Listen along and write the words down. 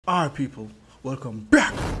Alright people, welcome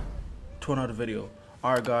back to another video.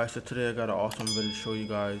 Alright guys, so today I got an awesome video to show you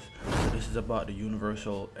guys. So this is about the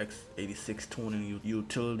universal X86 tuning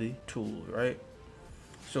utility tool, right?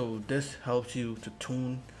 So this helps you to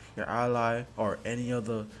tune your Ally or any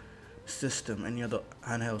other system, any other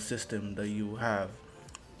handheld system that you have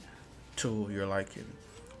to your liking.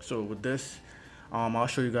 So with this, I'll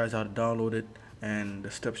show you guys how to download it and the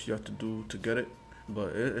steps you have to do to get it,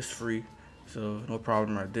 but it's free. So no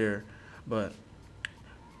problem right there. But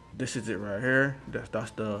this is it right here.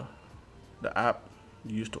 That's the app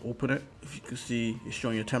you use to open it. If you can see, it's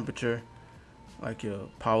showing your temperature, like your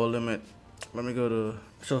power limit. Let me go to,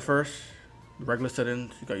 so first, regular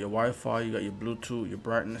settings. You got your Wi-Fi, you got your Bluetooth, your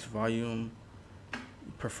brightness, volume,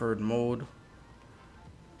 preferred mode,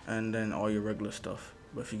 and then all your regular stuff.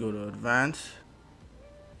 But if you go to advanced,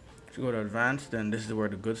 then this is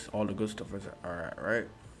where all the good stuff are at, right?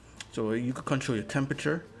 So you could control your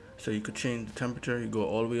temperature. So you could change the temperature. You go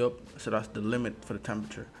all the way up. So that's the limit for the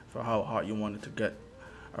temperature, for how hot you want it to get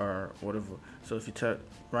or whatever. So if you check,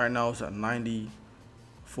 right now it's at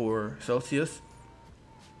 94 Celsius.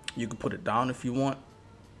 You can put it down if you want,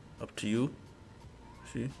 up to you.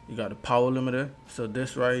 See, you got the power limiter. So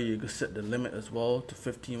this right here, you can set the limit as well to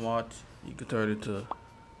 15 watts. You can turn it to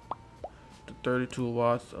 32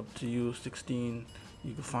 watts, up to you, 16.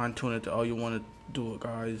 You can fine tune it to how you want to do it,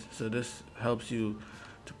 guys. So this helps you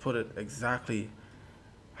to put it exactly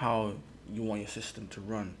how you want your system to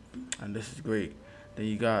run, and this is great. Then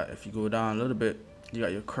you got, if you go down a little bit, you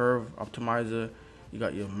got your curve optimizer, you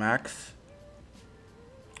got your max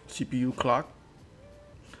CPU clock,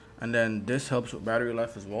 and then this helps with battery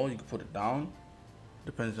life as well. You can put it down,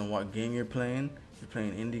 depends on what game you're playing. If you're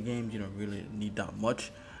playing indie games, you don't really need that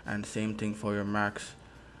much. And same thing for your max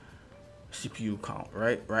CPU count,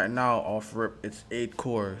 right? Right now, off rip, it's 8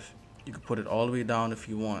 cores. You can put it all the way down if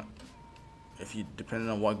you want. Depending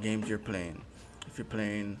on what games you're playing. If you're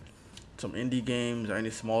playing some indie games or any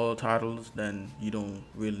smaller titles, then you don't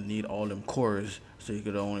really need all them cores. So you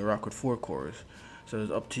could only rock with 4 cores. So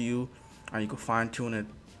it's up to you, and you can fine tune it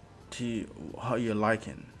to how you're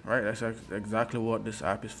liking, right? That's exactly what this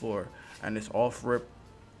app is for. And it's off rip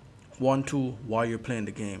 1-2 while you're playing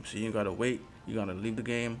the game. So you ain't gotta wait. You gotta leave the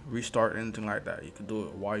game, restart, anything like that. You can do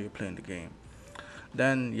it while you're playing the game.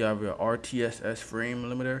 Then you have your RTSS frame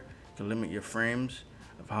limiter. You can limit your frames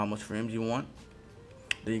of how much frames you want.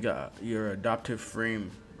 Then you got your adaptive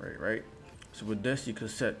frame rate, right? So with this, you can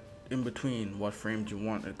set in between what frames you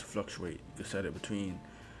want it to fluctuate. You can set it between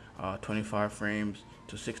 25 frames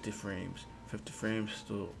to 60 frames, 50 frames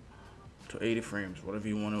to 80 frames, whatever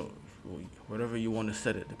you want to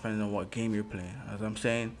set it, depending on what game you're playing. As I'm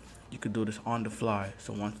saying, you could do this on the fly.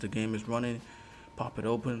 So once the game is running, pop it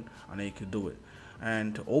open, and then you can do it.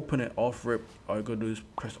 And to open it off rip, all you gotta do is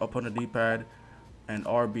press up on the D-pad and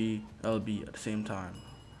RB, LB at the same time.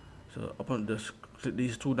 So up on this, click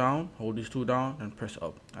these two down, hold these two down, and press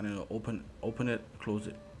up, and then it'll open it, close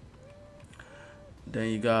it. Then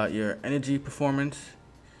you got your energy performance,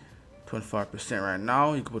 25% right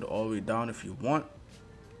now. You can put it all the way down if you want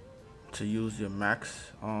to use your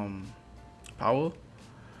max power.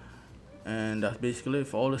 And that's basically it.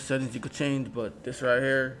 For all the settings you could change, but this right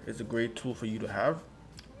here is a great tool for you to have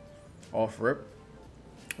off rip,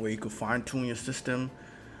 where you could fine tune your system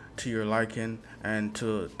to your liking and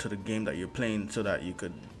to the game that you're playing, so that you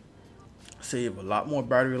could save a lot more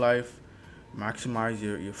battery life, maximize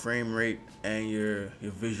your frame rate and your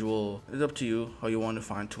visual. It's up to you how you want to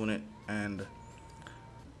fine tune it and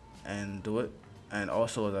do it. And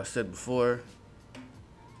also, as I said before,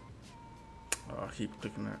 I'll keep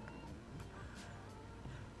clicking that.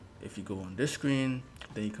 If you go on this screen,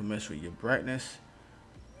 then you can mess with your brightness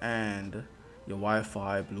and your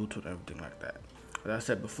Wi-Fi, Bluetooth, everything like that. As I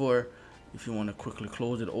said before, if you want to quickly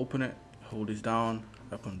close it, open it, hold this down,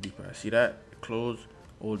 up on the D-pad. See that? Close,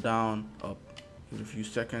 hold down, up. Give it a few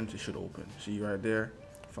seconds, it should open. See right there,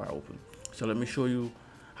 fire open. So let me show you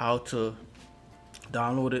how to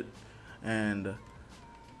download it and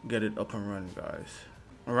get it up and running, guys.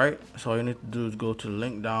 Alright, so all you need to do is go to the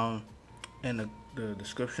link down in the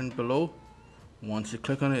description below. Once you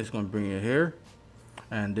click on it, it's going to bring you here,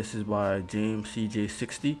 and this is by James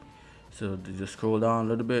CJ60. So just scroll down a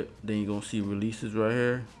little bit, then you're going to see releases right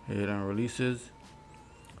here. Hit on releases,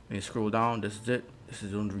 and you scroll down. This is it. This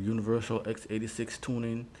is under Universal X86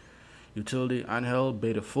 tuning utility handheld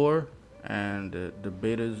beta 4, and the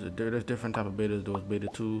betas, there's different type of betas. There was beta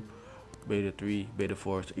 2, beta 3, beta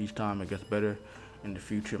 4. So each time it gets better. In the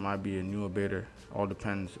future, it might be a newer beta. All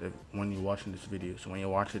depends when you're watching this video. So when you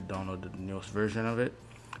watch it, download the newest version of it.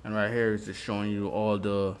 And right here is just showing you all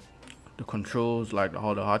the the controls, like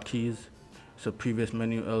all the hotkeys. So previous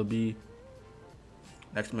menu LB,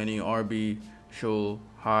 next menu RB, show,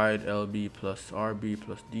 hide, LB plus RB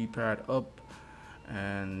plus D-pad up,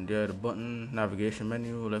 and there the button, navigation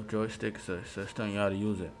menu, left joystick. So it's telling you how to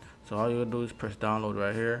use it. So all you gotta do is press download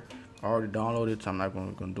right here. I already downloaded, so I'm not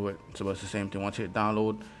gonna do it. So it's the same thing. Once you hit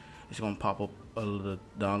download, it's gonna pop up a little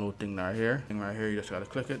download thing right here. And right here, you just gotta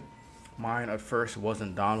click it. Mine at first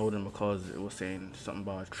wasn't downloading because it was saying something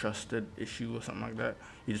about a trusted issue or something like that.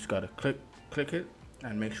 You just gotta click it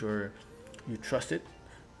and make sure you trust it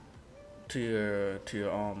to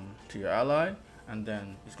your Ally, and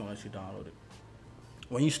then it's gonna let you download it.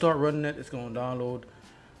 When you start running it, it's gonna download.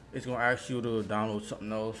 It's gonna ask you to download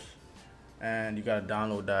something else, and you gotta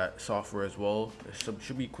download that software as well. It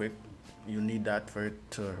should be quick. You need that for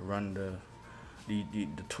it to run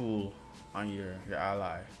the tool on your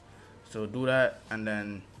Ally. So do that, and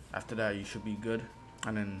then after that you should be good,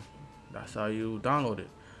 and then that's how you download it.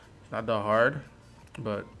 It's not that hard,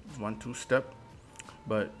 but 1-2 step.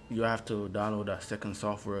 But you have to download that second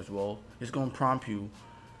software as well. It's gonna prompt you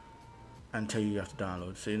and tell you have to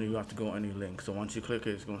download. So you have to go on any link. So once you click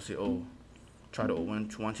it, it's gonna say, oh, try to open.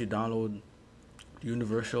 Once you download the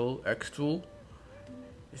Universal X tool,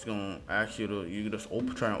 it's gonna ask you to just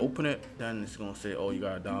try and open it. Then it's gonna say, oh, you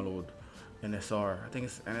gotta download NSR. I think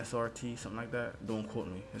it's NSRT, something like that. Don't quote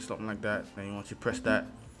me. It's something like that. And once you press that,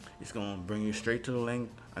 it's gonna bring you straight to the link,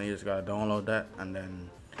 and you just gotta download that, and then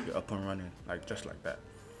you're up and running, like just like that.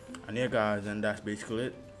 And yeah, guys, and that's basically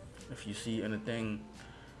it. If you see anything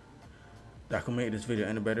that can make this video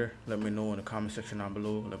any better, let me know in the comment section down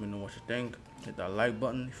below. Let me know what you think. Hit that like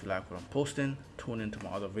button if you like what I'm posting. Tune into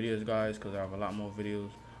my other videos, guys, because I have a lot more videos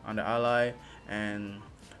on the Ally. And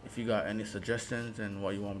if you got any suggestions and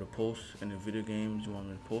what you want me to post, any video games you want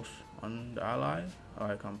me to post on the Ally, or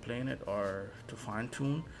like I'm playing it, or to fine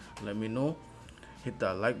tune, let me know. Hit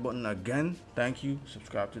that like button again. Thank you.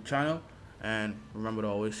 Subscribe to the channel, and remember to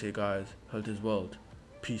always say, guys, health is wealth.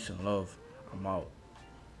 Peace and love. I'm out.